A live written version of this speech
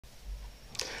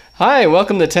Hi,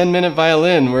 welcome to 10-Minute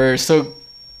Violin. We're so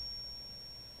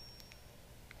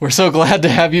glad to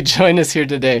have you join us here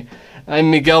today.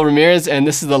 I'm Miguel Ramirez, and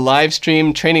this is the live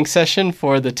stream training session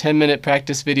for the 10-minute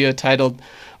practice video titled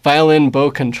Violin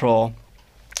Bow Control.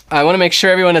 I want to make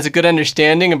sure everyone has a good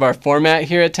understanding of our format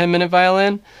here at 10-Minute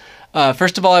Violin.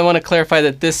 First of all, I want to clarify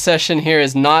that this session here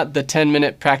is not the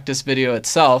 10-minute practice video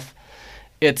itself.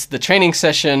 It's the training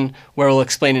session where we'll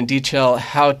explain in detail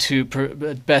how to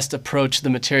best approach the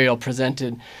material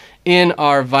presented in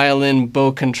our Violin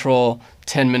Bow Control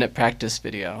 10-minute practice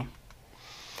video.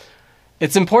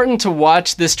 It's important to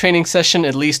watch this training session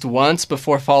at least once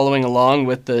before following along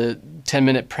with the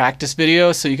 10-minute practice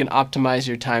video so you can optimize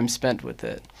your time spent with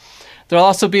it. There will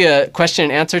also be a question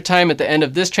and answer time at the end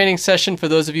of this training session for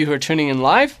those of you who are tuning in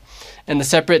live. And the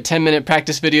separate 10-minute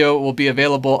practice video will be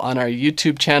available on our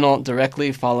YouTube channel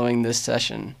directly following this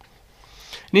session.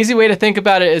 An easy way to think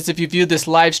about it is if you view this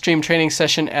live stream training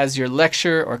session as your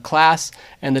lecture or class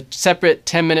and the separate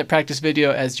 10-minute practice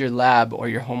video as your lab or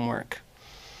your homework.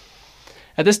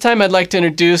 At this time, I'd like to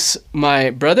introduce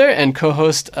my brother and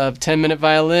co-host of 10-Minute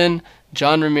Violin,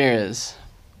 John Ramirez.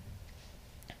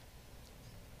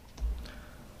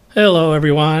 Hello,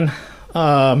 everyone.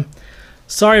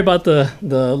 Sorry about the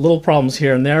little problems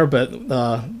here and there, but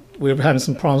we were having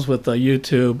some problems with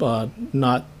YouTube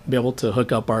not be able to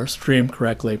hook up our stream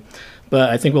correctly. But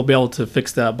I think we'll be able to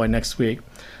fix that by next week.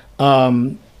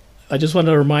 I just want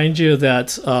to remind you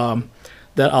that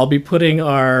that I'll be putting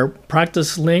our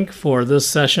practice link for this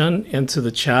session into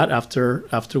the chat after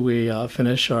we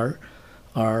finish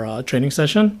our training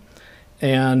session.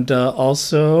 And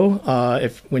also,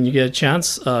 when you get a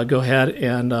chance, go ahead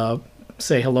and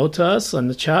say hello to us on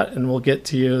the chat, and we'll get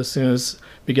to you as soon as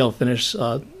Miguel finishes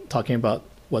talking about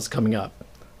what's coming up.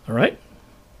 All right?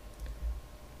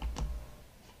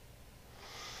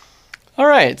 All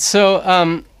right.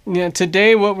 So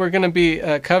today what we're going to be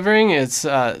covering is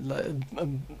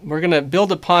we're going to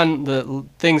build upon the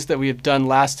things that we have done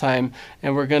last time,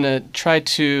 and we're going to try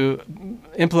to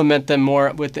implement them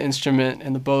more with the instrument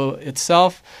and the bow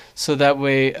itself, so that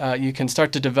way you can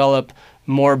start to develop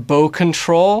more bow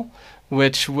control,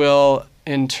 which will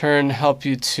in turn help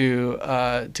you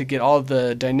to get all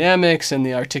the dynamics and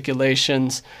the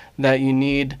articulations that you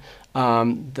need.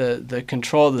 The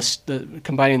control,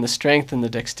 combining the strength and the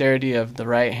dexterity of the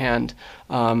right hand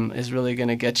is really going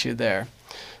to get you there.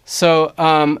 So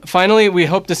finally, we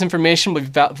hope this information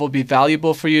will be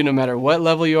valuable for you no matter what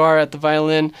level you are at the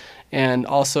violin, and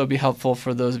also be helpful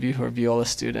for those of you who are viola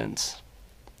students.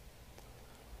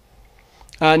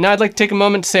 Now I'd like to take a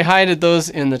moment to say hi to those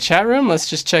in the chat room. Let's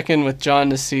just check in with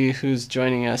John to see who's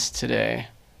joining us today.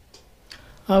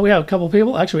 We have a couple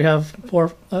people. Actually, we have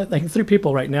three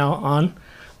people right now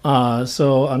on.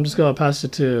 So I'm just going to pass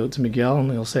it to Miguel,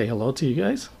 and he'll say hello to you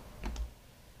guys.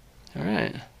 All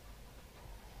right.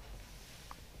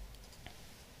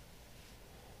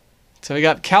 So we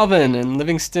got Calvin in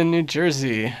Livingston, New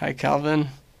Jersey. Hi, Calvin.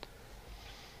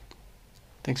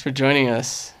 Thanks for joining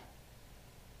us.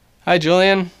 Hi,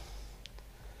 Julian.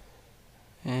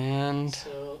 And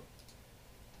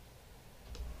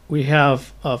we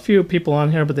have a few people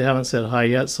on here, but they haven't said hi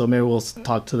yet, so maybe we'll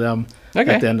talk to them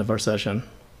at the end of our session.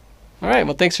 All right.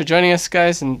 Well, thanks for joining us,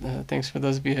 guys, and thanks for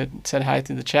those of you who had said hi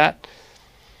through the chat.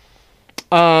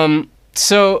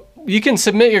 So you can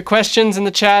submit your questions in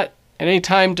the chat at any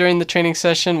time during the training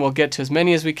session. We'll get to as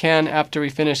many as we can after we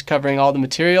finish covering all the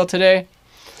material today.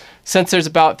 Since there's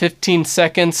about 15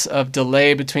 seconds of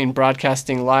delay between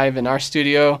broadcasting live in our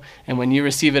studio and when you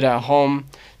receive it at home,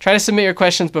 try to submit your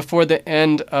questions before the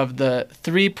end of the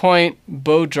 3-point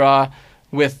bow draw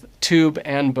with tube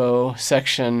and bow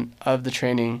section of the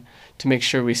training to make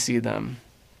sure we see them.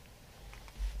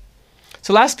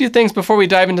 So last few things before we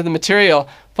dive into the material.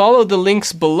 Follow the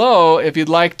links below if you'd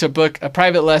like to book a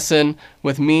private lesson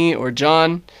with me or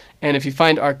John. And if you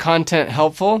find our content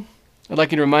helpful, I'd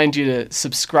like to remind you to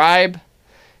subscribe,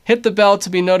 hit the bell to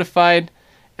be notified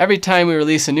every time we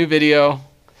release a new video,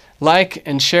 like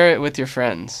and share it with your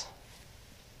friends.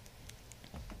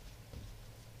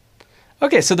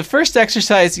 Okay, so the first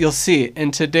exercise you'll see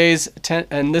in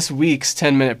this week's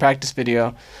 10-minute practice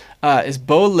video is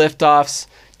bow liftoffs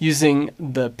using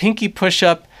the pinky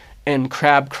push-up and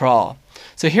crab crawl.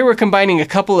 So here we're combining a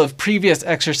couple of previous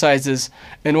exercises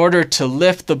in order to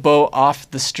lift the bow off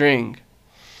the string.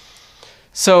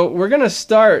 So we're going to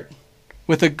start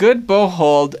with a good bow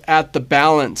hold at the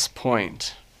balance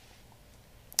point.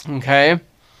 Okay?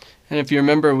 And if you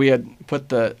remember,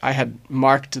 I had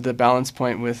marked the balance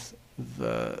point with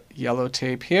the yellow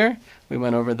tape here. We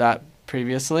went over that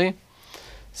previously.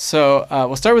 So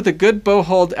we'll start with a good bow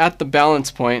hold at the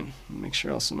balance point. Make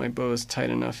sure also my bow is tight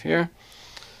enough here.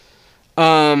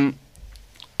 And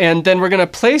then we're going to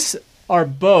place our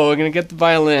bow. We're going to get the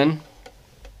violin,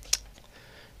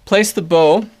 place the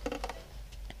bow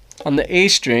on the A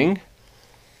string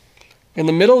in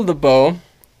the middle of the bow,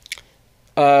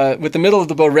 with the middle of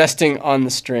the bow resting on the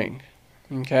string.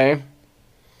 Okay?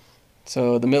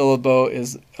 So the middle of the bow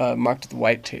is marked with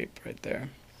white tape right there.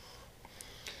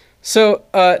 So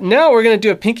now we're going to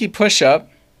do a pinky push-up,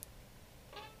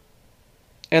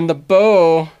 and the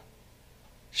bow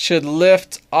should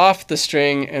lift off the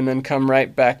string and then come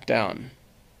right back down.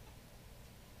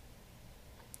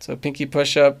 So pinky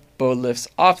push-up, bow lifts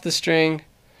off the string,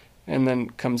 and then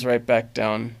comes right back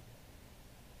down.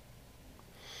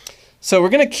 So we're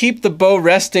going to keep the bow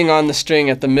resting on the string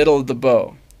at the middle of the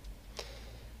bow.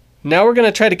 Now we're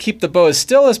going to try to keep the bow as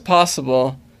still as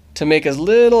possible to make as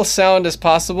little sound as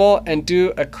possible and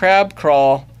do a crab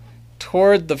crawl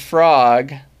toward the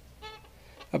frog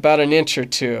about an inch or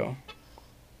two.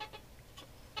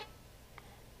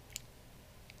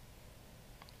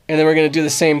 And then we're going to do the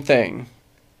same thing.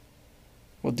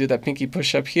 We'll do that pinky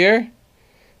push up here,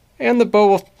 and the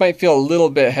bow might feel a little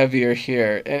bit heavier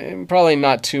here, and probably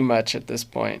not too much at this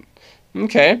point.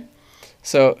 Okay,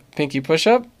 so pinky push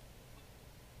up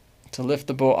to lift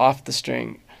the bow off the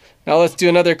string. Now let's do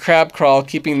another crab crawl,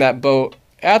 keeping that bow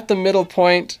at the middle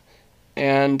point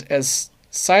and as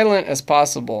silent as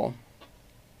possible.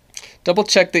 Double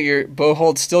check that your bow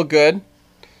hold's still good.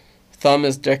 Thumb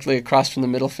is directly across from the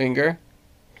middle finger.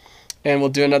 And we'll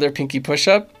do another pinky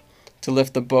push-up to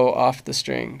lift the bow off the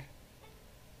string.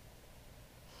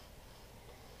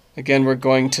 Again, we're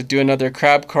going to do another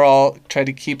crab crawl, try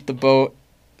to keep the bow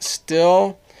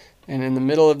still and in the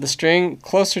middle of the string,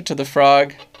 closer to the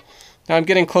frog. Now I'm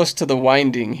getting close to the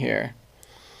winding here.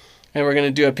 And we're going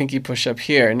to do a pinky push-up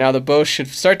here. Now the bow should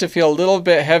start to feel a little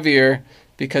bit heavier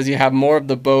because you have more of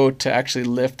the bow to actually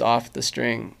lift off the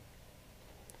string.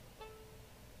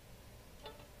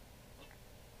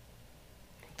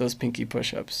 Those pinky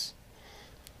push-ups.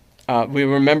 We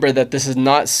remember that this is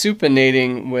not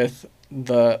supinating with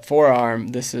the forearm.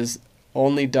 This is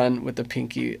only done with the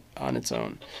pinky on its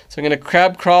own. So I'm going to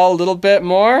crab crawl a little bit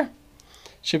more.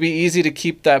 Should be easy to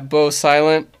keep that bow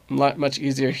silent. Much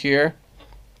easier here.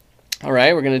 All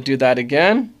right, we're going to do that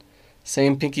again.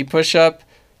 Same pinky push-up.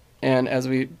 And as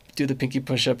we do the pinky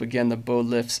push-up again, the bow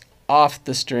lifts off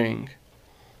the string.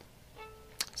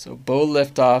 So bow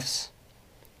lift-offs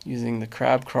using the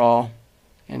crab crawl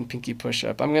and pinky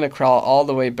push-up. I'm going to crawl all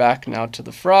the way back now to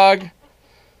the frog.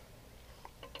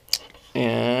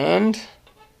 And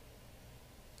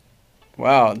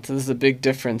wow, this is a big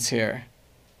difference here.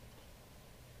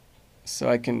 So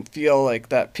I can feel like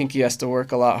that pinky has to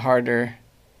work a lot harder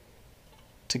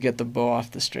to get the bow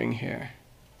off the string here.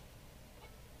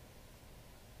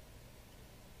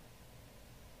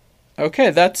 Okay,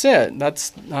 that's it.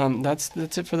 That's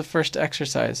it for the first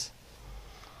exercise.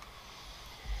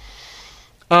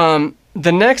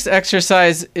 The next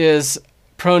exercise is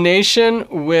pronation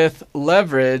with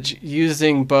leverage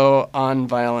using bow on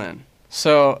violin.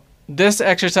 So this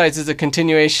exercise is a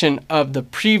continuation of the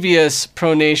previous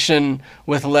pronation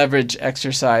with leverage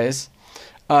exercise.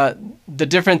 The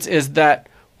difference is that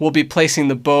we'll be placing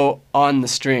the bow on the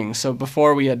string. So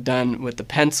before we had done with the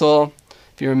pencil.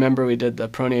 If you remember, we did the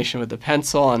pronation with the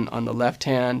pencil on the left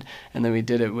hand, and then we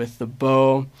did it with the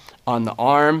bow on the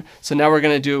arm. So now we're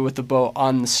going to do it with the bow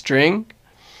on the string.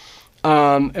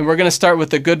 And we're going to start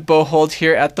with a good bow hold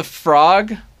here at the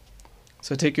frog.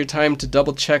 So take your time to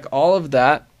double check all of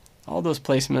that, all those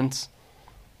placements.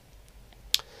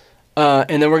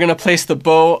 And then we're going to place the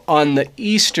bow on the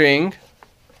E string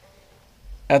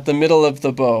at the middle of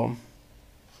the bow.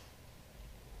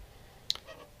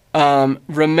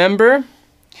 Remember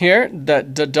here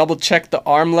that to double check the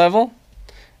arm level.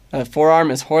 Forearm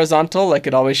is horizontal like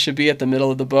it always should be at the middle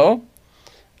of the bow,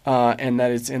 and that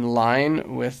it's in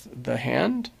line with the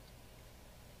hand.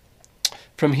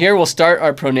 From here we'll start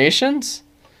our pronations,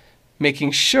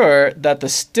 making sure that the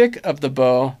stick of the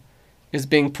bow is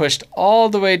being pushed all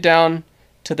the way down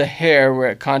to the hair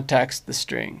where it contacts the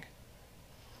string.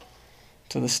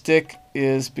 So the stick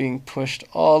is being pushed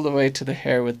all the way to the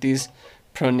hair with these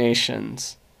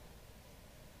pronations.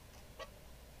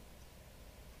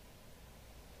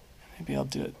 Maybe I'll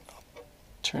do it, I'll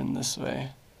turn this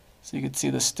way so you can see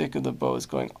the stick of the bow is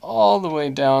going all the way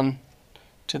down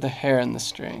to the hair in the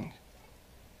string.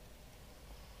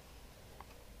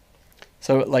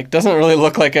 So it like doesn't really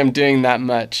look like I'm doing that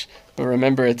much, but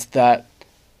remember it's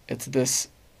this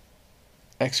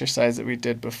exercise that we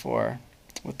did before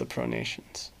with the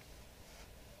pronations.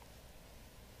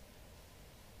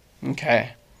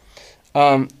 Okay.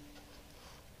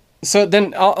 So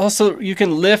then also you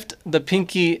can lift the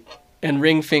pinky and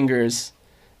ring fingers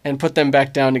and put them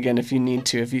back down again if you need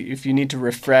to. If you need to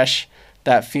refresh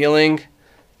that feeling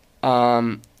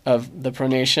of the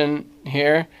pronation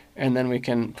here, and then we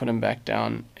can put them back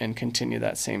down and continue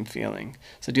that same feeling.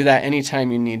 So do that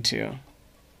anytime you need to.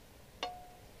 I'm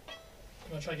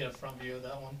gonna try to get a front view of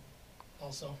that one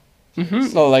also.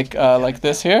 Oh, like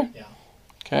this here? Yeah.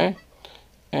 Okay.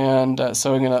 And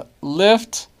so we're gonna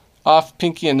lift off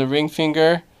pinky and the ring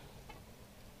finger,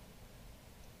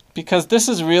 because this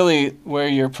is really where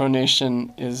your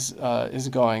pronation is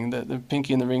going. The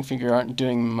pinky and the ring finger aren't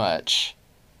doing much.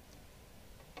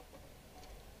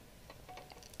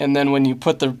 And then when you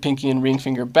put the pinky and ring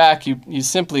finger back, you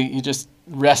just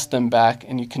rest them back,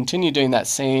 and you continue doing that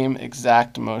same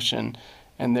exact motion,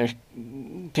 and their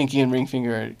pinky and ring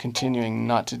finger are continuing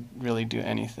not to really do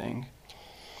anything.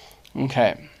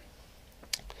 Okay.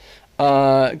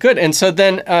 Good. And so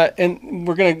then and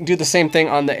we're going to do the same thing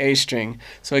on the A string.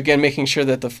 So again, making sure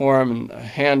that the forearm and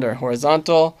hand are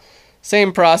horizontal.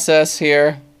 Same process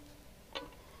here.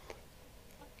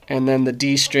 And then the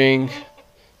D string,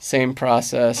 same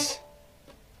process.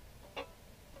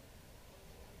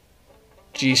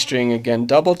 G string, again,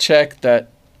 double check that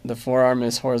the forearm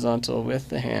is horizontal with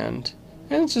the hand.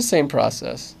 And it's the same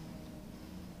process.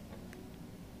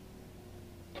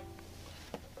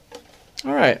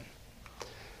 All right.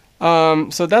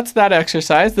 So that's that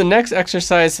exercise. The next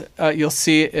exercise you'll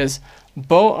see is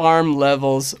bow arm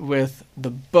levels with the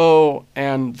bow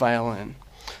and violin.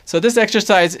 So this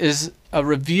exercise is a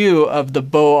review of the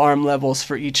bow arm levels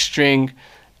for each string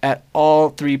at all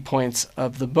 3 points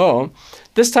of the bow.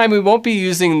 This time we won't be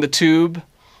using the tube.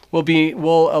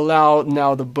 We'll allow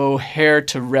now the bow hair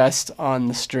to rest on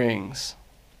the strings.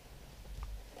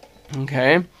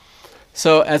 Okay.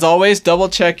 So as always, double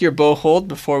check your bow hold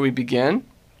before we begin.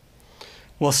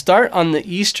 We'll start on the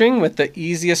E string with the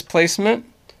easiest placement,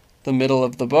 the middle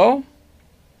of the bow.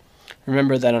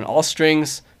 Remember that on all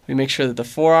strings, we make sure that the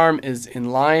forearm is in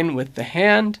line with the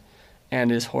hand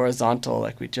and is horizontal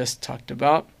like we just talked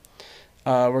about.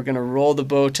 We're going to roll the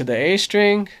bow to the A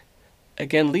string,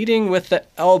 again leading with the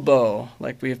elbow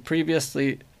like we have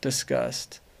previously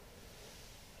discussed.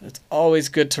 It's always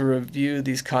good to review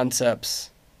these concepts.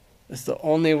 It's the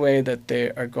only way that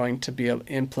they are going to be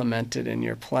implemented in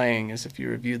your playing is if you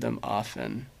review them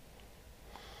often.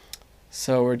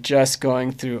 So we're just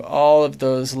going through all of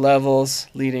those levels,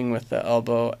 leading with the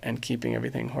elbow and keeping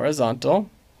everything horizontal.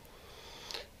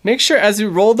 Make sure as you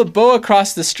roll the bow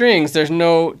across the strings, there's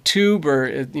no tube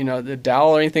or the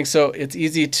dowel or anything, so it's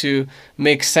easy to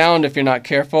make sound if you're not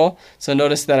careful. So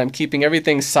notice that I'm keeping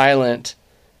everything silent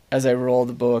as I roll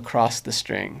the bow across the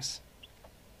strings.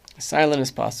 Silent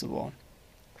as possible.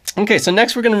 Okay, so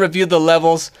next we're going to review the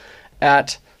levels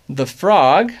at the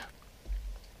frog.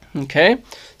 Okay,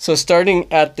 so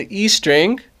starting at the E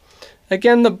string,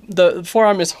 again the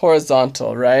forearm is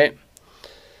horizontal, right?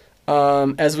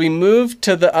 As we move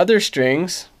to the other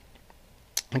strings,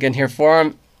 again here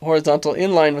forearm horizontal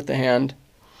in line with the hand,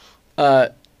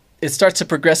 it starts to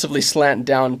progressively slant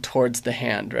down towards the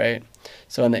hand, right?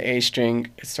 So on the A string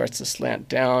it starts to slant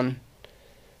down.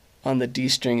 On the D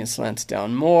string it slants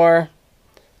down more,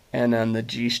 and on the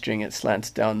G string it slants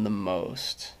down the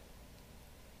most.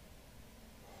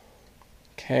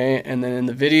 Okay, and then in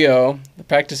the video, the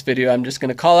practice video, I'm just going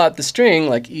to call out the string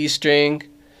like E string,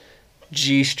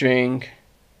 G string,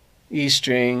 E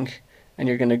string, and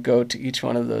you're going to go to each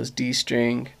one of those: D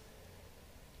string,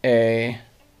 A,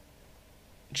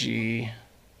 G.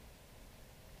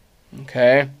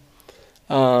 Okay,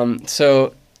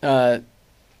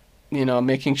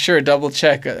 making sure, double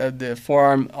check the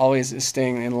forearm always is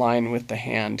staying in line with the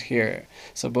hand here.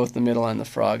 So both the middle and the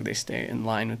frog, they stay in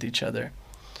line with each other.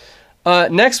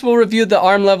 Next, we'll review the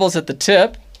arm levels at the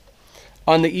tip.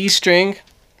 On the E string,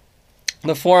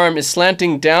 the forearm is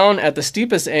slanting down at the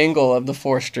steepest angle of the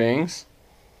 4 strings.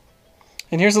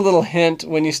 And here's a little hint.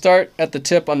 When you start at the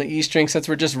tip on the E string, since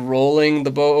we're just rolling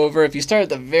the bow over, if you start at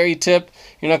the very tip,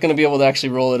 you're not going to be able to actually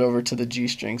roll it over to the G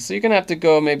string. So you're going to have to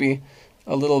go maybe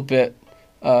a little bit,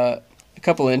 a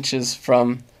couple inches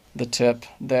from the tip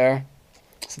there.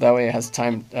 So that way it has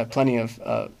time, plenty of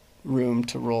room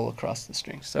to roll across the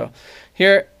string. So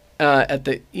here at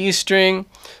the E string,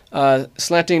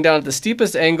 slanting down at the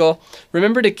steepest angle,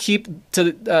 remember to keep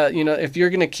if you're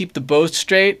going to keep the bow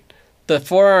straight, the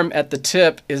forearm at the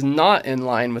tip is not in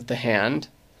line with the hand,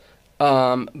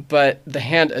 but the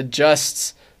hand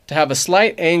adjusts to have a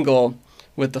slight angle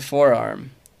with the forearm.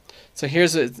 So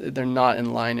they're not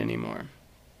in line anymore.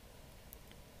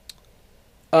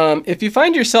 If you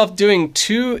find yourself doing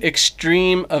too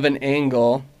extreme of an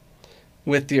angle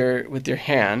with your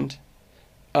hand,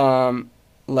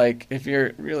 like if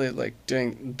you're really like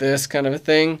doing this kind of a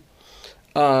thing,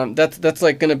 that's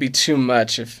like going to be too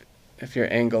much if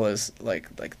your angle is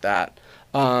like that.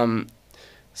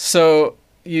 So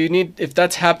you need, if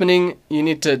that's happening, you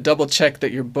need to double check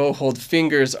that your bow hold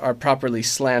fingers are properly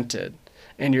slanted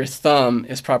and your thumb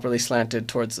is properly slanted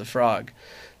towards the frog.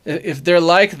 If they're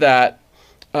like that,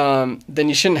 then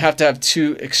you shouldn't have to have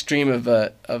too extreme of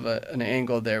an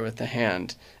angle there with the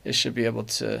hand. It should be able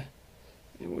to,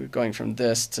 we're going from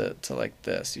this to like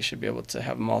this. You should be able to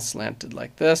have them all slanted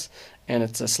like this, and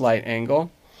it's a slight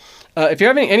angle. If you're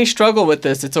having any struggle with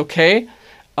this, it's okay.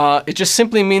 It just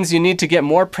simply means you need to get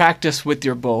more practice with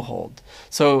your bow hold.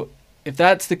 So if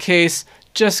that's the case,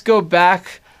 just go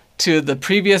back to the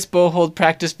previous bow hold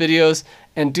practice videos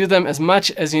and do them as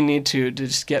much as you need to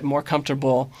just get more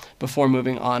comfortable before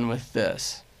moving on with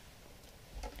this.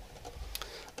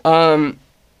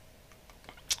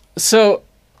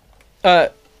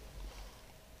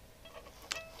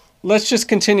 Let's just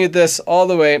continue this all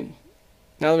the way.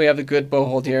 Now that we have the good bow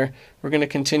hold here, we're going to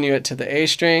continue it to the A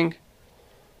string,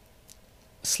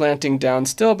 slanting down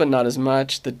still, but not as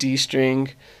much. The D string.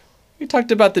 We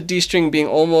talked about the D string being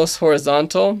almost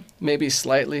horizontal, maybe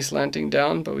slightly slanting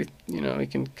down, but we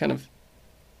can kind of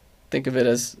think of it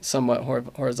as somewhat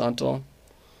horizontal.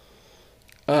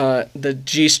 The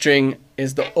G string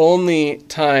is the only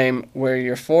time where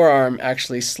your forearm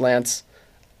actually slants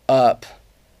up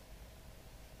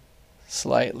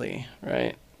slightly,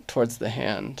 right, towards the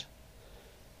hand.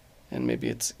 And maybe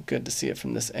it's good to see it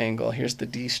from this angle. Here's the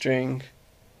D string.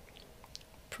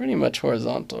 Pretty much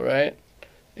horizontal, right?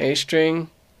 A string,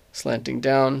 slanting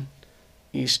down,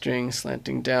 E string,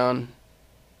 slanting down,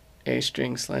 A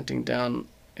string, slanting down,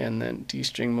 and then D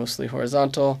string mostly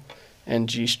horizontal, and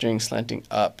G string slanting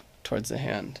up towards the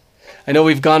hand. I know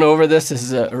we've gone over this. This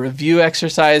is a review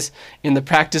exercise. In the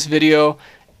practice video,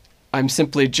 I'm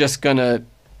simply just going to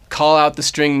call out the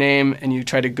string name, and you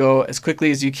try to go as quickly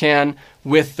as you can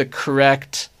with the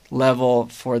correct level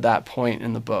for that point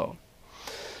in the bow.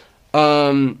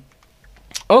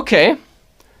 Okay,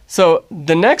 so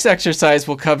the next exercise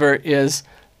we'll cover is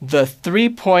the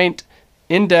 3-point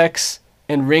index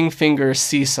and ring finger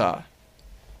seesaw.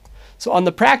 So on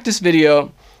the practice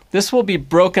video, this will be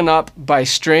broken up by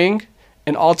string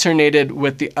and alternated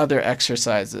with the other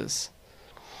exercises.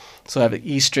 So I have the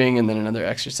E string and then another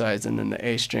exercise and then the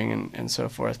A string and so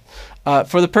forth.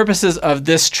 For the purposes of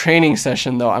this training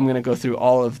session though, I'm going to go through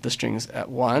all of the strings at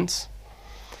once.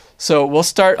 So we'll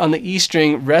start on the E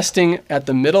string resting at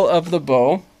the middle of the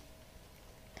bow.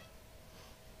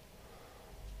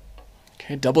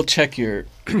 Okay, double check your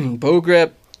bow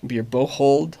grip, your bow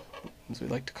hold, as we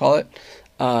like to call it.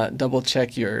 Double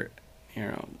check your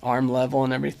arm level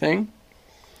and everything.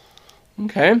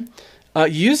 Okay.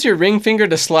 Use your ring finger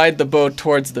to slide the bow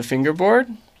towards the fingerboard,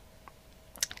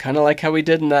 kind of like how we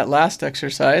did in that last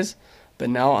exercise, but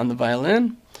now on the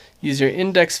violin. Use your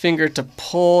index finger to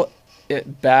pull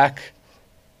it back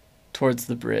towards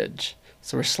the bridge.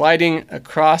 So we're sliding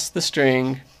across the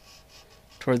string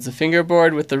towards the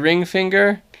fingerboard with the ring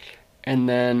finger, and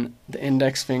then the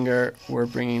index finger, we're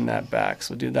bringing that back.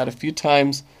 So we'll do that a few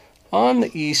times on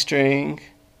the E string,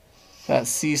 that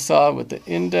seesaw with the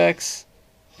index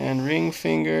and ring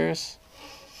fingers.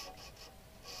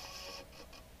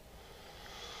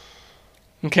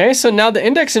 Okay, so now the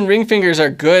index and ring fingers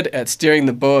are good at steering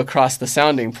the bow across the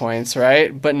sounding points,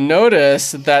 right? But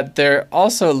notice that they're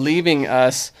also leaving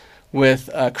us with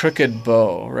a crooked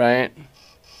bow, right?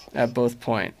 At both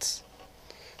points.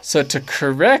 So to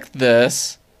correct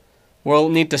this, we'll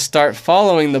need to start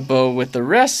following the bow with the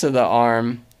rest of the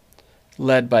arm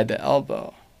led by the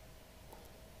elbow.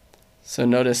 So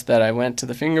notice that I went to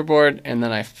the fingerboard and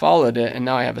then I followed it, and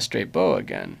now I have a straight bow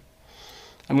again.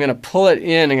 I'm going to pull it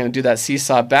in. I'm going to do that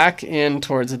seesaw back in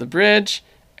towards the bridge,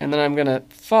 and then I'm going to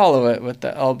follow it with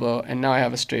the elbow, and now I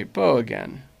have a straight bow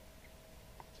again.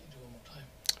 Do one more time.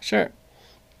 Sure.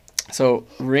 So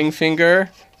ring finger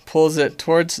pulls it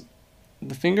towards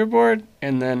the fingerboard,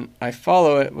 and then I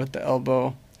follow it with the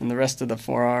elbow and the rest of the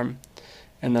forearm,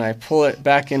 and then I pull it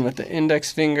back in with the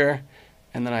index finger,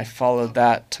 and then I follow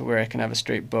that to where I can have a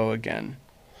straight bow again.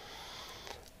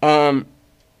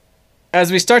 As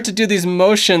we start to do these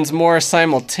motions more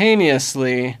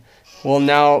simultaneously, we'll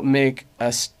now maintain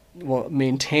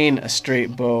a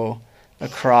straight bow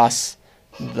across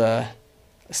the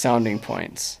sounding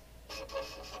points.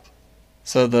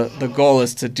 So the goal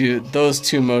is to do those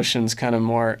two motions kind of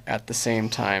more at the same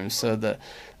time. So the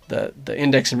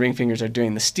index and ring fingers are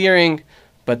doing the steering,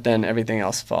 but then everything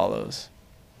else follows.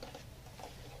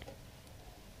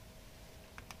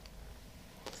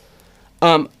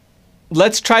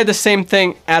 Let's try the same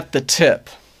thing at the tip.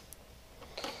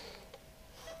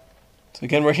 So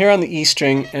again, we're here on the E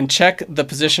string, and check the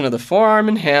position of the forearm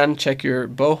and hand. Check your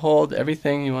bow hold,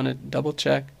 everything you want to double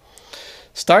check.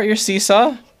 Start your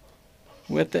seesaw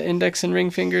with the index and ring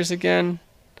fingers again,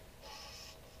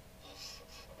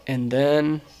 and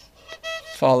then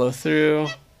follow through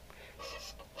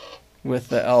with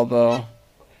the elbow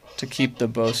to keep the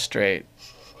bow straight.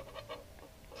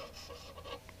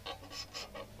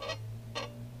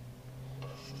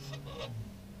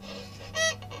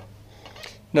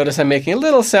 Notice I'm making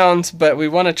little sounds, but we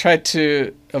want to try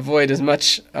to avoid as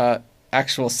much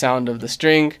actual sound of the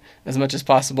string as much as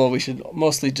possible. We should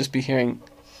mostly just be hearing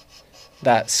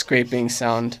that scraping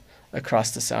sound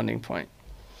across the sounding point.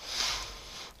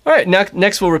 All right,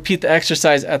 next we'll repeat the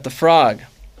exercise at the frog.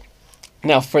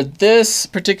 Now for this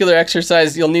particular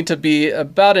exercise, you'll need to be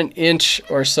about an inch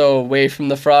or so away from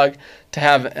the frog to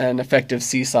have an effective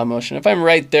seesaw motion. If I'm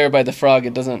right there by the frog,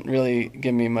 it doesn't really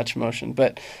give me much motion.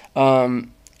 But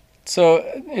so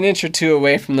an inch or two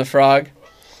away from the frog.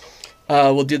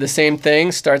 We'll do the same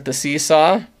thing. Start the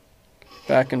seesaw,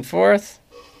 back and forth,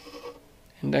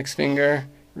 index finger,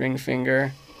 ring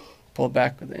finger, pull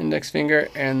back with the index finger,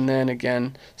 and then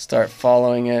again start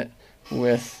following it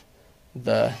with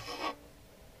the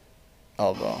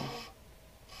elbow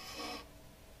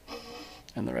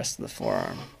and the rest of the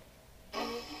forearm.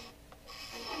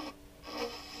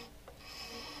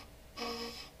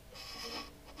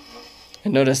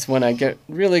 And notice when I get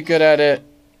really good at it,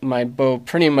 my bow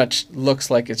pretty much looks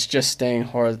like it's just staying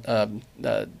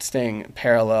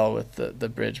parallel with the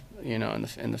bridge, you know,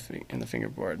 in the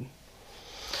fingerboard.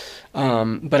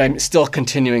 But I'm still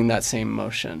continuing that same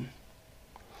motion.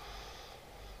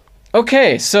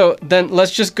 Okay, so then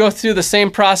let's just go through the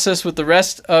same process with the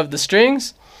rest of the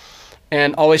strings,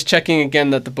 and always checking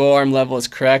again that the bow arm level is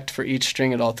correct for each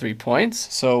string at all 3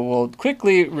 points. So we'll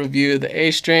quickly review the A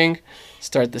string.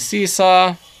 Start the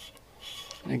seesaw.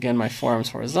 Again, my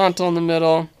forearm's horizontal in the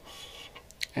middle,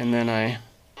 and then I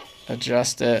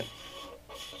adjust it.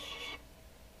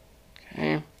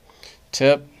 Okay,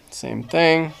 tip, same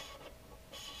thing.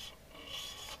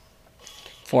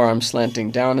 Forearm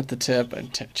slanting down at the tip,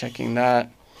 and checking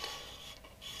that.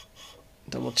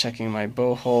 Double checking my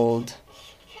bow hold,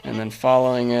 and then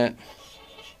following it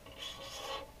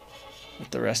with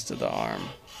the rest of the arm.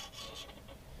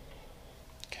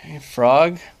 Okay,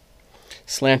 frog,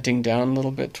 slanting down a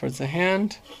little bit towards the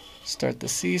hand, start the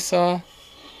seesaw,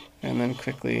 and then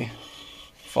quickly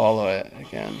follow it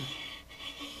again.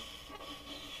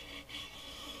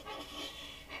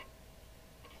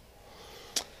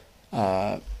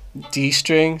 D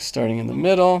string, starting in the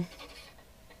middle,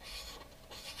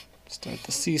 start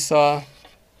the seesaw,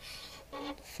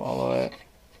 follow it.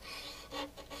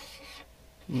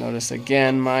 Notice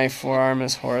again my forearm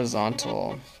is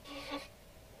horizontal.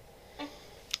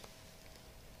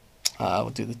 We'll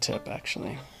do the tip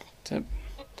actually. Tip,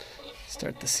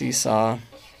 start the seesaw.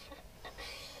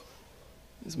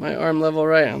 Is my arm level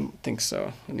right? I don't think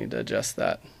so. I need to adjust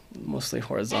that. Mostly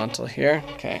horizontal here.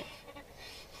 Okay.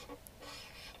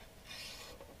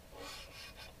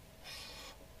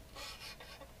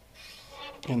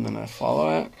 And then I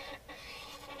follow it.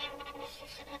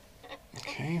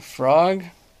 Okay, frog.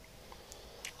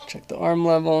 Check the arm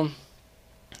level.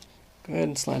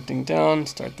 Good, slanting down.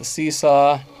 Start the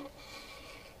seesaw.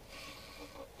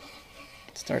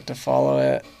 Start to follow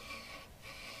it.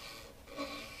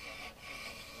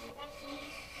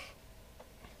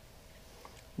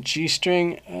 G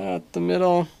string at the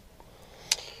middle.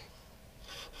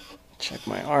 Check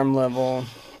my arm level.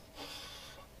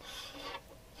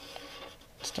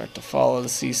 Start to follow the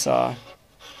seesaw.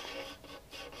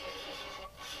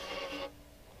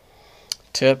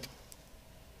 Tip,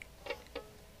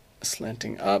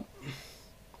 slanting up.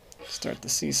 Start the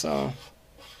seesaw.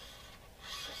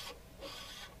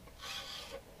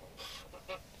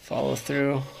 Follow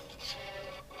through.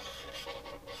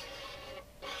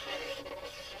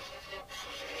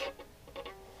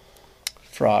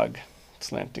 Frog,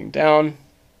 slanting down.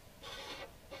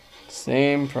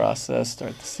 Same process,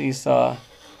 start the seesaw,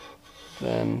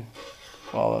 then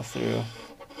follow through.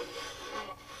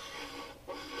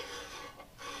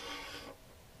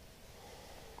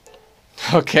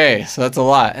 Okay, so that's a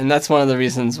lot, and that's one of the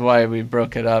reasons why we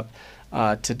broke it up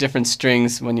to different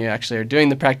strings. When you actually are doing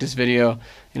the practice video, you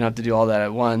don't have to do all that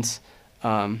at once.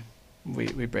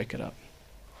 We break it up.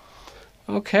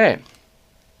 Okay.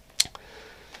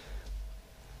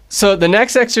 So the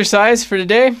next exercise for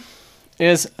today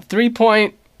is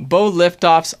 3-point bow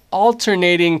liftoffs,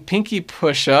 alternating pinky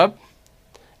push-up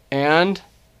and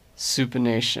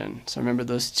supination. So remember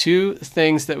those two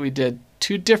things that we did,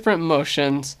 two different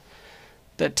motions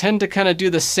that tend to kind of do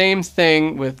the same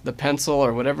thing with the pencil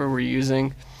or whatever we're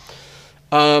using.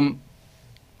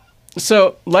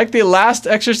 So like the last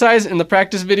exercise in the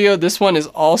practice video, this one is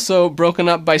also broken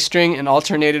up by string and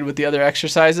alternated with the other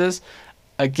exercises.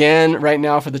 Again, right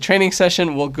now for the training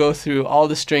session, we'll go through all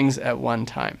the strings at one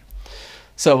time.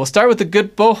 So we'll start with the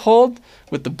good bow hold,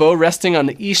 with the bow resting on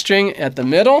the E string at the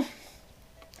middle,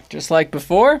 just like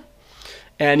before.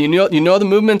 And you know the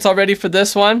movements already for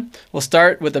this one. We'll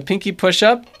start with a pinky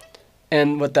push-up,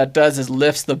 and what that does is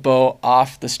lifts the bow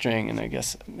off the string. And I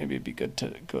guess maybe it'd be good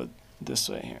to go this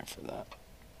way here for that.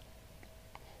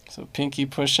 So pinky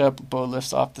push-up, bow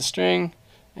lifts off the string,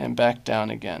 and back down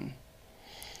again.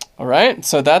 All right,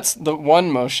 so that's the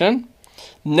one motion.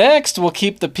 Next, we'll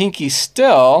keep the pinky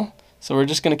still. So we're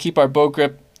just going to keep our bow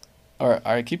grip, or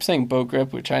I keep saying bow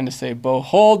grip, we're trying to say bow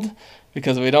hold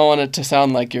because we don't want it to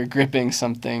sound like you're gripping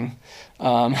something.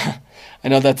 I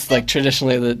know that's like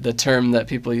traditionally the term that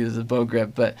people use, the bow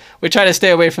grip, but we try to stay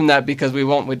away from that because we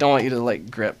don't want you to like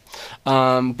grip.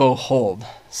 Bow hold.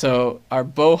 So our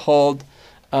bow hold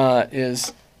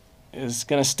is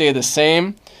going to stay the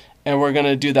same, and we're going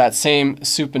to do that same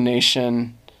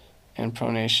supination and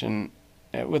pronation.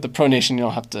 With the pronation, you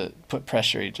don't have to put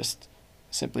pressure. You just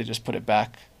simply just put it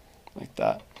back like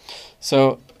that.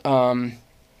 So,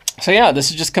 so yeah, this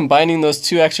is just combining those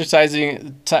two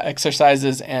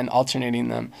exercises and alternating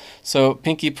them. So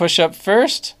pinky push-up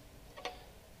first,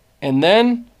 and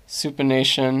then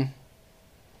supination,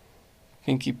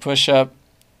 pinky push-up,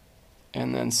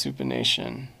 and then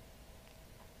supination.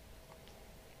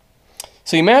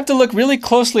 So you may have to look really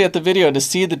closely at the video to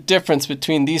see the difference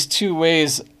between these two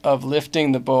ways of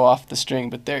lifting the bow off the string,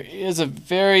 but there is a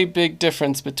very big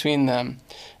difference between them.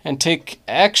 And take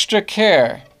extra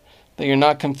care that you're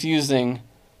not confusing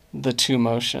the two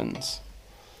motions.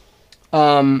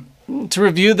 To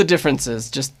review the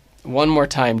differences, just one more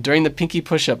time. During the pinky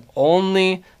push-up,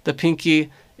 only the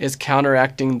pinky is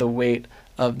counteracting the weight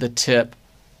of the tip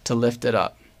to lift it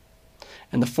up.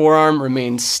 And the forearm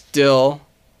remains still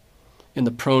in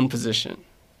the prone position.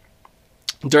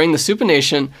 During the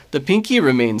supination, the pinky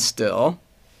remains still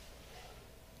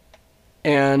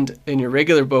and in your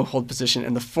regular bow hold position,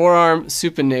 and the forearm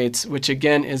supinates, which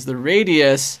again is the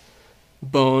radius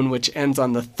bone, which ends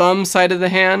on the thumb side of the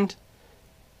hand,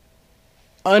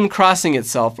 uncrossing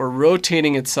itself or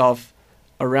rotating itself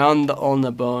around the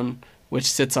ulna bone, which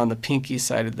sits on the pinky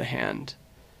side of the hand.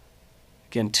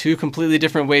 Again, two completely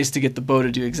different ways to get the bow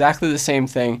to do exactly the same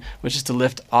thing, which is to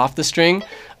lift off the string.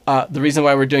 The reason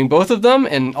why we're doing both of them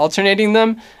and alternating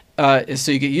them is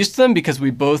so you get used to them, because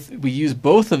we use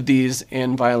both of these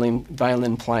in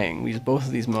violin playing. We use both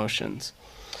of these motions.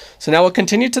 So now we'll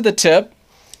continue to the tip.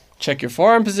 Check your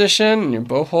forearm position and your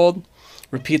bow hold.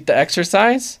 Repeat the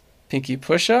exercise. Pinky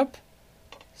push-up,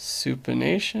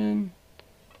 supination,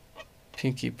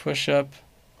 pinky push-up,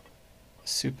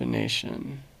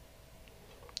 supination,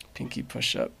 pinky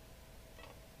push-up.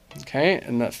 Okay,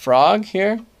 and that frog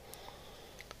here.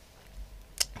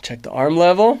 Check the arm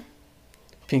level.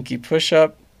 Pinky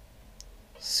push-up,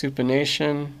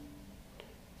 supination,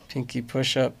 pinky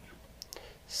push-up,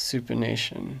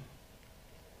 supination,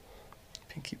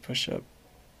 pinky push-up,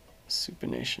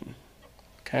 supination.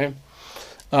 Okay.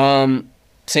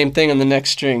 Same thing on the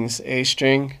next strings. A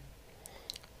string.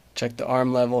 Check the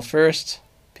arm level first.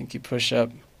 Pinky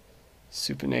push-up,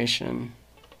 supination,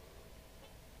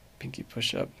 pinky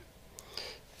push-up.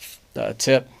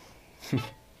 Tip.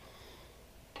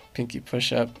 Pinky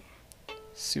push-up,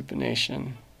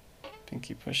 supination,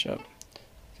 pinky push-up.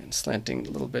 And slanting a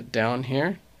little bit down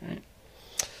here. Right.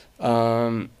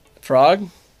 Frog.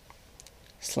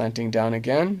 Slanting down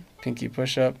again. Pinky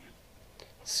push-up,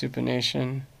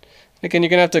 supination. Again,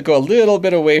 you're going to have to go a little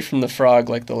bit away from the frog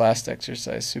like the last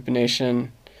exercise. Supination,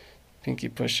 pinky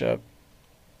push-up,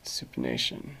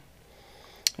 supination.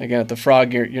 Again, at the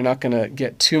frog, you're not going to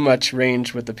get too much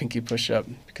range with the pinky push-up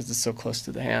because it's so close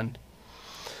to the hand.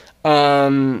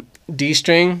 D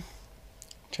string,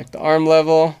 check the arm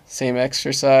level, same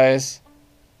exercise.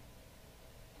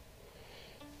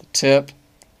 The tip,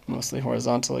 mostly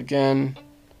horizontal again,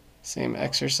 same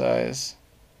exercise.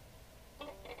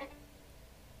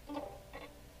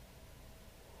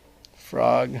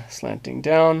 Frog, slanting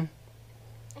down.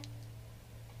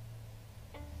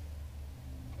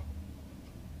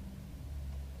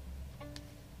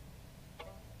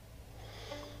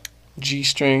 G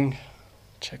string,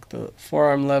 check the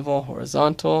forearm level,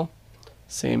 horizontal,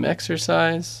 same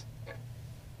exercise.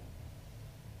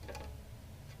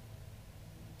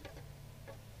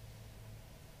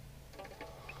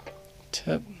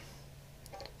 Tip,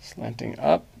 slanting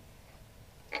up.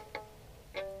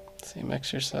 Same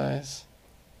exercise.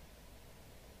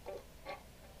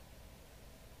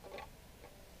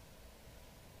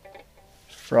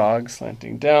 Frog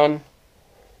slanting down.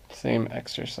 Same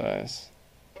exercise.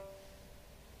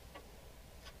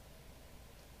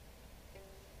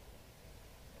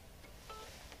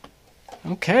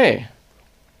 Okay,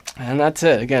 and that's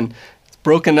it. Again, it's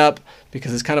broken up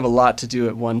because it's kind of a lot to do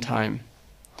at one time.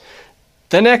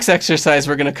 The next exercise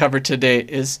we're going to cover today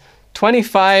is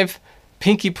 25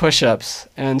 pinky push-ups.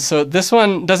 And so this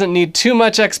one doesn't need too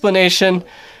much explanation.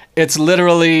 It's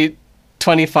literally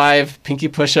 25 pinky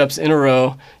push-ups in a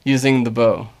row using the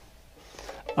bow.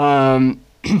 The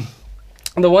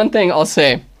one thing I'll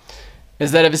say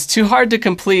is that if it's too hard to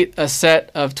complete a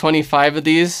set of 25 of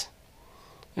these,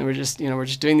 and we're just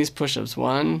doing these push-ups.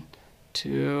 1,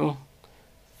 2,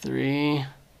 3,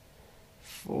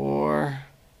 4,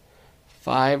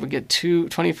 5. We get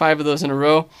 25 of those in a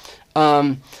row.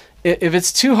 If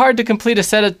it's too hard to complete a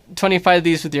set of 25 of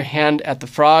these with your hand at the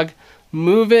frog,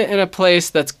 move it in a place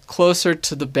that's closer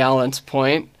to the balance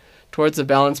point, towards the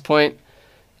balance point,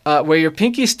 where your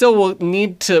pinky still will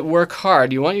need to work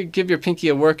hard. You want to give your pinky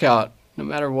a workout no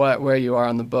matter where you are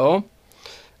on the bow,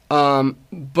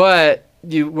 but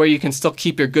where you can still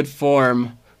keep your good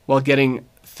form while getting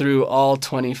through all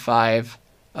 25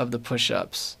 of the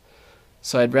push-ups.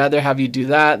 So I'd rather have you do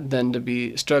that than to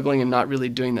be struggling and not really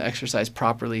doing the exercise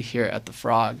properly here at the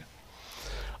frog.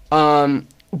 Then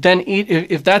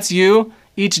if that's you,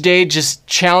 each day just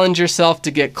challenge yourself to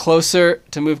get closer,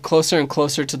 to move closer and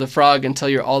closer to the frog until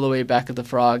you're all the way back at the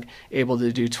frog, able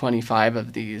to do 25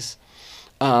 of these.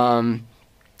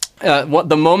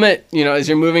 The moment, as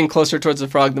you're moving closer towards the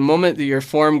frog, the moment that your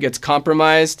form gets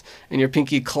compromised and your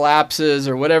pinky collapses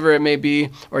or whatever it may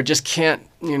be, or just can't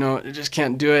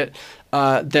do it,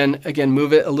 then again,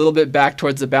 move it a little bit back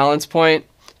towards the balance point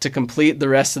to complete the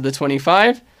rest of the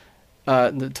 25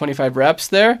 reps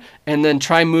there, and then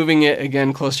try moving it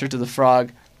again closer to the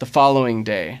frog the following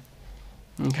day.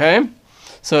 Okay?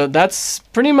 So that's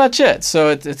pretty much it. So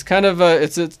it's kind of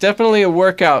it's definitely a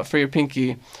workout for your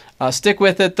pinky. Stick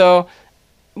with it though.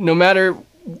 No matter,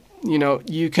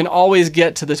 you can always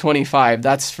get to the 25.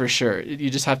 That's for sure. You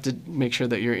just have to make sure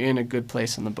that you're in a good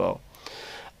place on the bow.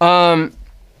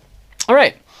 All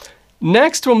right.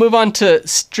 Next, we'll move on to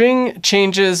string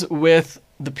changes with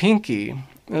the pinky.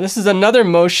 Now, this is another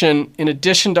motion in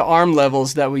addition to arm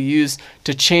levels that we use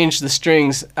to change the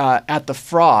strings at the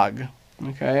frog.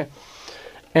 Okay.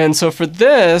 And so for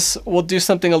this, we'll do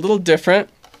something a little different.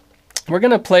 We're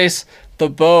going to place the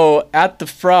bow at the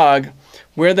frog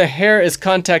where the hair is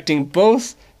contacting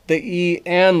both the E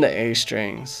and the A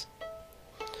strings.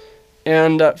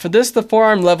 And for this, the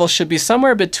forearm level should be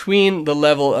somewhere between the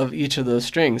level of each of those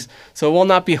strings. So it will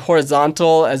not be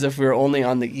horizontal as if we were only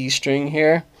on the E string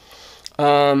here,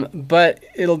 but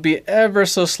it'll be ever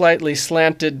so slightly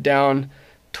slanted down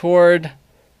toward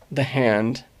the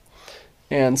hand.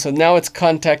 And so now it's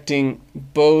contacting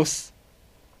both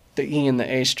the E and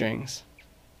the A strings.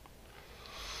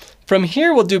 From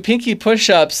here, we'll do pinky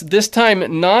push-ups, this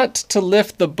time not to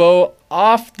lift the bow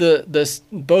off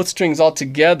both strings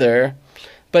altogether,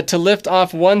 but to lift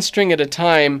off one string at a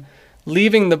time,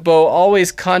 leaving the bow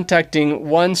always contacting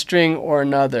one string or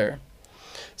another.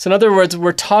 So in other words,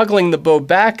 we're toggling the bow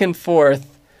back and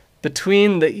forth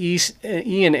between the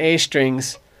E and A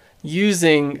strings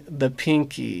using the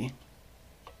pinky.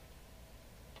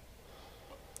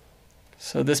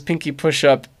 So this pinky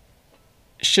push-up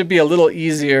should be a little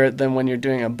easier than when you're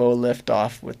doing a bow lift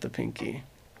off with the pinky.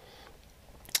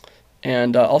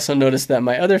 And also notice that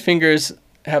my other fingers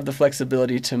have the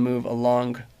flexibility to move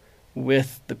along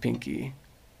with the pinky.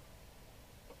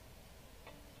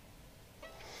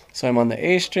 So I'm on the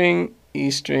A string, E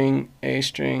string, A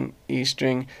string, E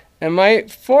string, and my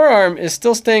forearm is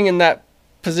still staying in that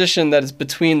position that is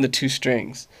between the two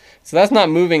strings. So that's not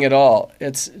moving at all.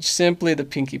 It's simply the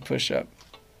pinky push-up.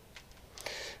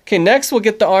 Okay, next we'll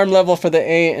get the arm level for the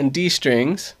A and D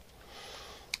strings.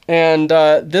 And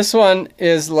this one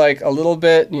is like a little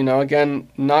bit, again,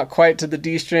 not quite to the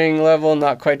D string level,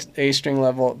 not quite to the A string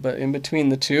level, but in between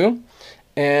the two.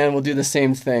 And we'll do the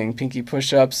same thing, pinky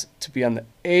push-ups to be on the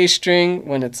A string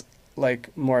when it's like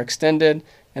more extended,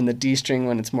 and the D string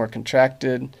when it's more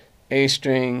contracted. A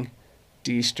string,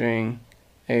 D string,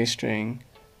 A string,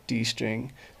 D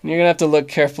string. And you're going to have to look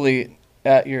carefully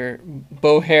at your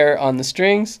bow hair on the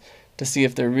strings to see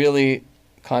if they're really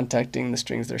contacting the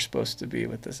strings they're supposed to be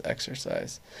with this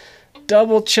exercise.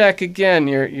 Double check again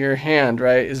your hand,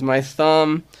 right? Is my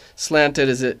thumb slanted?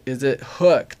 Is it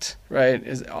hooked, right?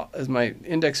 Is my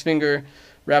index finger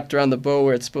wrapped around the bow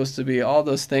where it's supposed to be, all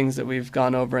those things that we've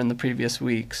gone over in the previous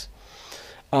weeks.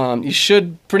 You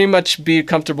should pretty much be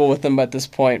comfortable with them at this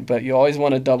point, but you always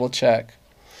want to double check.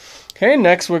 Okay,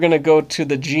 next we're going to go to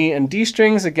the G and D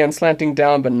strings, again slanting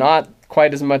down, but not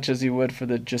quite as much as you would for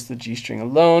just the G string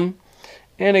alone.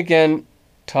 And again,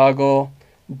 toggle,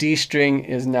 D string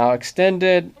is now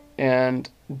extended, and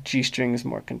G string is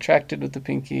more contracted with the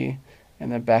pinky,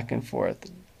 and then back and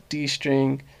forth. D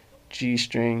string, G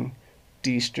string,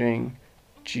 D string,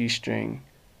 G string,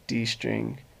 D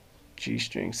string, G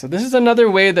string. So this is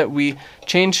another way that we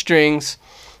change strings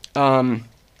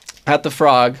at the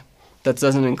frog that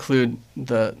doesn't include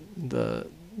the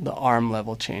arm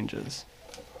level changes.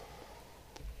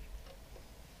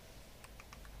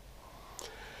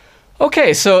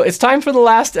 Okay, so it's time for the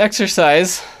last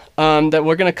exercise that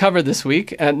we're going to cover this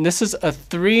week, and this is a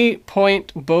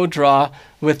 3-point bow draw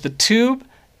with the tube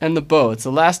and the bow. It's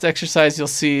the last exercise you'll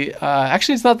see.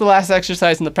 Actually, it's not the last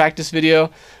exercise in the practice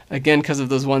video, again, because of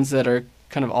those ones that are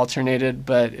kind of alternated,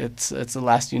 but it's the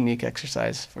last unique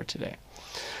exercise for today.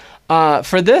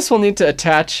 For this, we'll need to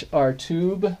attach our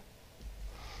tube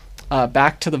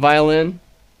back to the violin.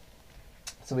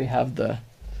 So we have the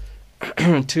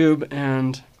tube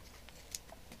and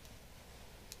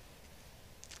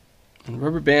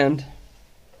rubber band.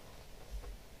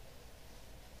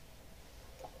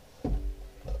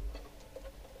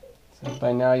 So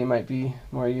by now you might be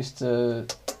more used to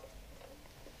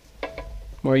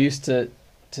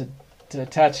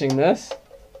attaching this.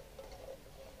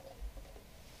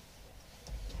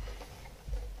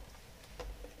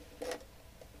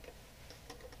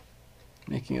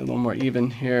 Making it a little more even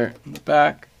here in the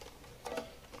back.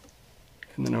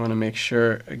 And then I want to make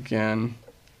sure again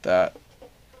that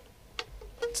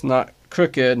it's not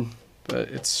crooked, but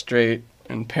it's straight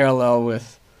and parallel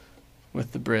with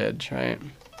the bridge, right?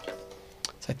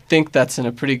 So I think that's in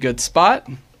a pretty good spot.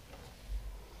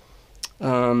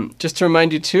 Just to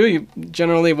remind you too, you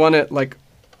generally want it like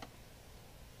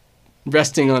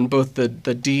resting on both the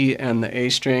D and the A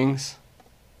strings.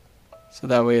 So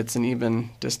that way it's an even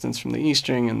distance from the E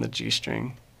string and the G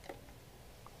string.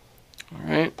 All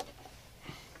right.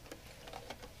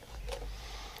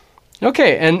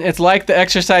 Okay, and it's like the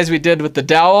exercise we did with the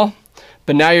dowel,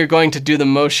 but now you're going to do the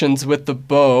motions with the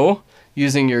bow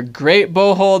using your great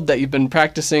bow hold that you've been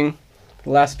practicing the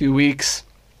last few weeks.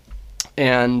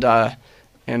 And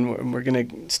we're going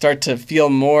to start to feel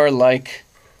more like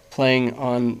playing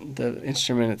on the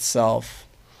instrument itself.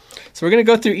 So we're going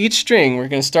to go through each string. We're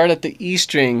going to start at the E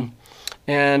string,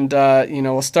 and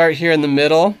we'll start here in the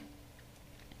middle.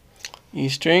 E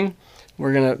string.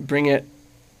 We're going to bring it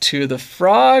to the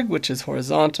frog, which is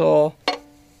horizontal,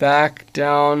 back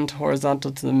down to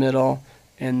horizontal to the middle,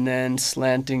 and then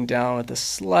slanting down with a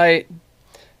slight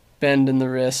bend in the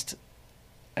wrist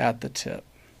at the tip.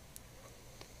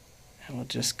 And we'll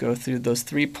just go through those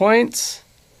 3 points.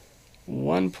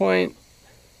 1 point,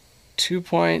 2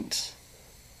 points,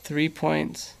 3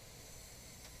 points.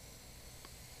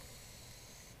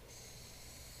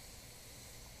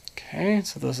 Okay,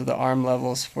 so those are the arm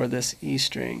levels for this E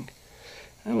string.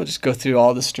 And we'll just go through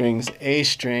all the strings. A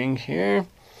string here.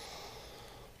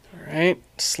 All right,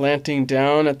 slanting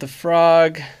down at the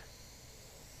frog,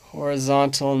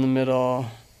 horizontal in the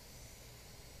middle,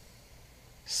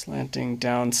 slanting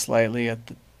down slightly at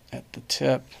the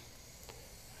tip,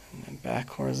 and then back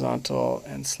horizontal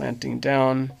and slanting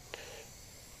down.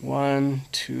 1,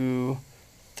 2,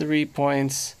 3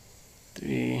 points.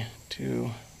 3, 2,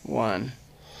 1.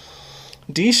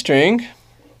 D string.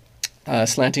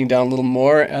 Slanting down a little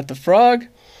more at the frog,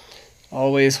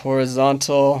 always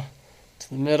horizontal to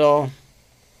the middle,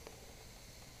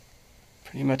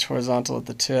 pretty much horizontal at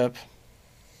the tip.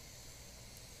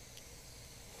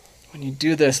 When you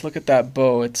do this, look at that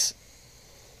bow. It's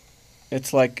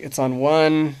like it's on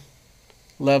one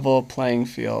level playing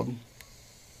field.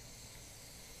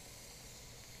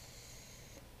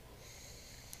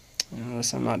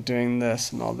 Notice I'm not doing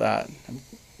this and all that. I'm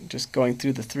just going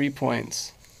through the 3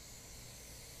 points.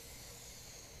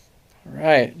 All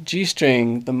right, G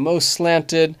string, the most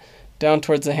slanted down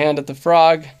towards the hand at the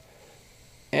frog,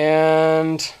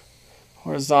 and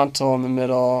horizontal in the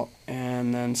middle,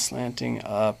 and then slanting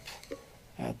up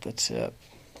at the tip.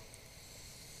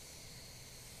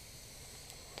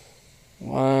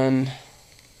 1,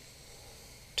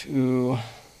 2,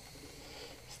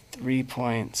 3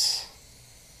 points.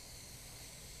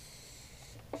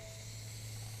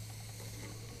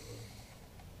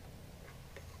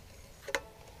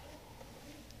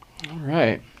 All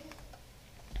right.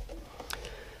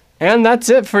 And that's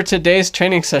it for today's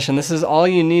training session. This is all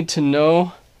you need to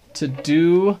know to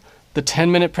do the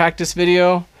 10-minute practice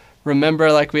video.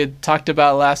 Remember, like we had talked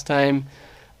about last time,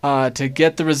 to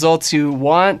get the results you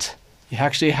want, you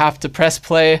actually have to press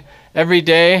play every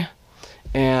day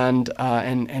and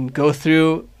go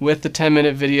through with the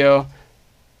 10-minute video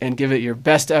and give it your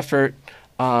best effort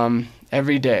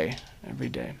every day.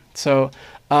 So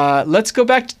let's go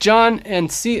back to John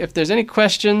and see if there's any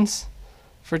questions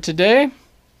for today.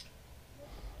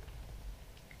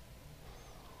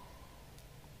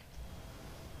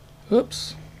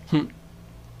 Oops. Kind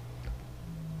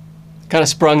of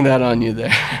sprung that on you there.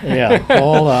 Yeah,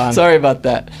 hold on. Sorry about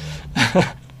that.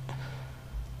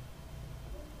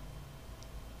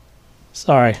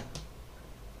 Sorry.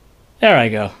 There I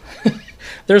go.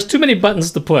 There's too many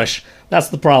buttons to push. That's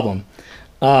the problem.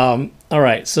 All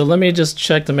right, so let me just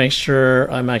check to make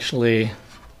sure I'm actually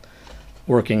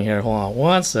working here. Hold on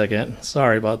one second.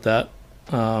 Sorry about that.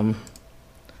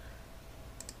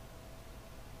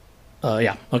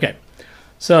 Yeah, okay.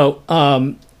 So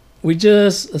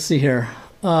let's see here.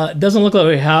 It doesn't look like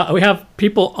we have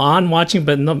people on watching,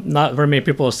 but not very many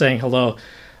people are saying hello.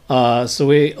 So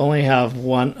we only have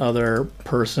one other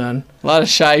person. A lot of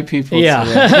shy people.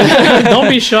 Yeah, don't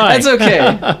be shy. That's okay.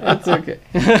 That's okay.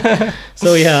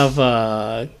 So we have,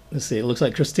 let's see, it looks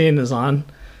like Christine is on.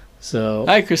 So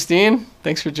hi, Christine.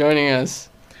 Thanks for joining us.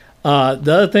 The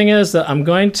other thing is that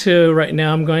right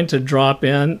now I'm going to drop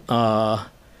in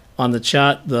on the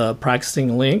chat the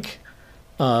practicing link,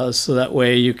 so that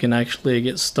way you can actually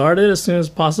get started as soon as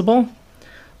possible.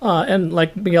 And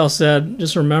like Miguel said,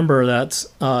 just remember that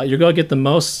you're going to get the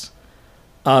most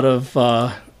out of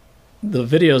the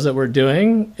videos that we're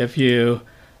doing if you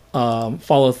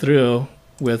follow through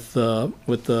with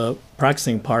the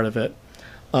practicing part of it.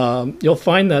 You'll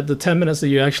find that the 10 minutes that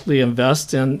you actually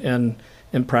invest in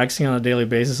practicing on a daily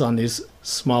basis on these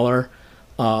smaller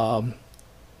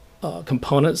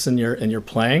components in your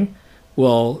playing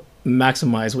will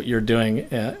maximize what you're doing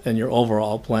in your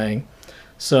overall playing.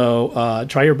 So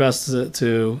try your best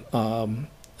to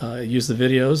use the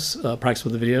videos, practice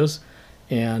with the videos,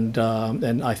 and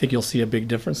I think you'll see a big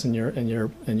difference in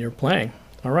your playing.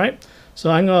 All right. So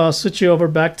I'm gonna switch you over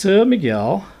back to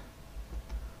Miguel.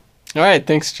 All right.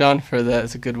 Thanks, John, for that.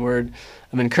 It's a good word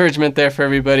of encouragement there for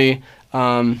everybody.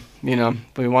 You know,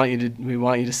 we want you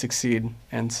to succeed,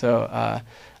 and so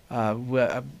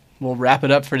we'll wrap it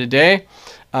up for today.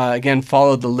 Again,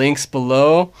 follow the links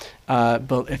below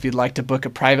but if you'd like to book a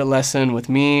private lesson with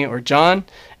me or John.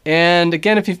 And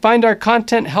again, if you find our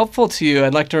content helpful to you,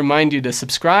 I'd like to remind you to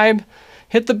subscribe,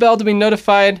 hit the bell to be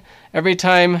notified every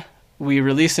time we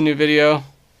release a new video.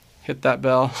 Hit that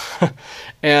bell.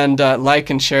 And like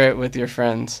and share it with your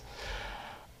friends.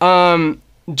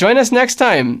 Join us next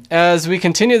time as we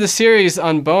continue the series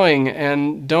on bowing.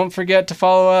 And don't forget to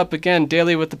follow up again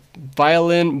daily with the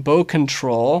Violin Bow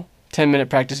Control 10-minute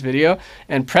practice video.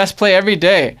 And press play every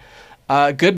day. Good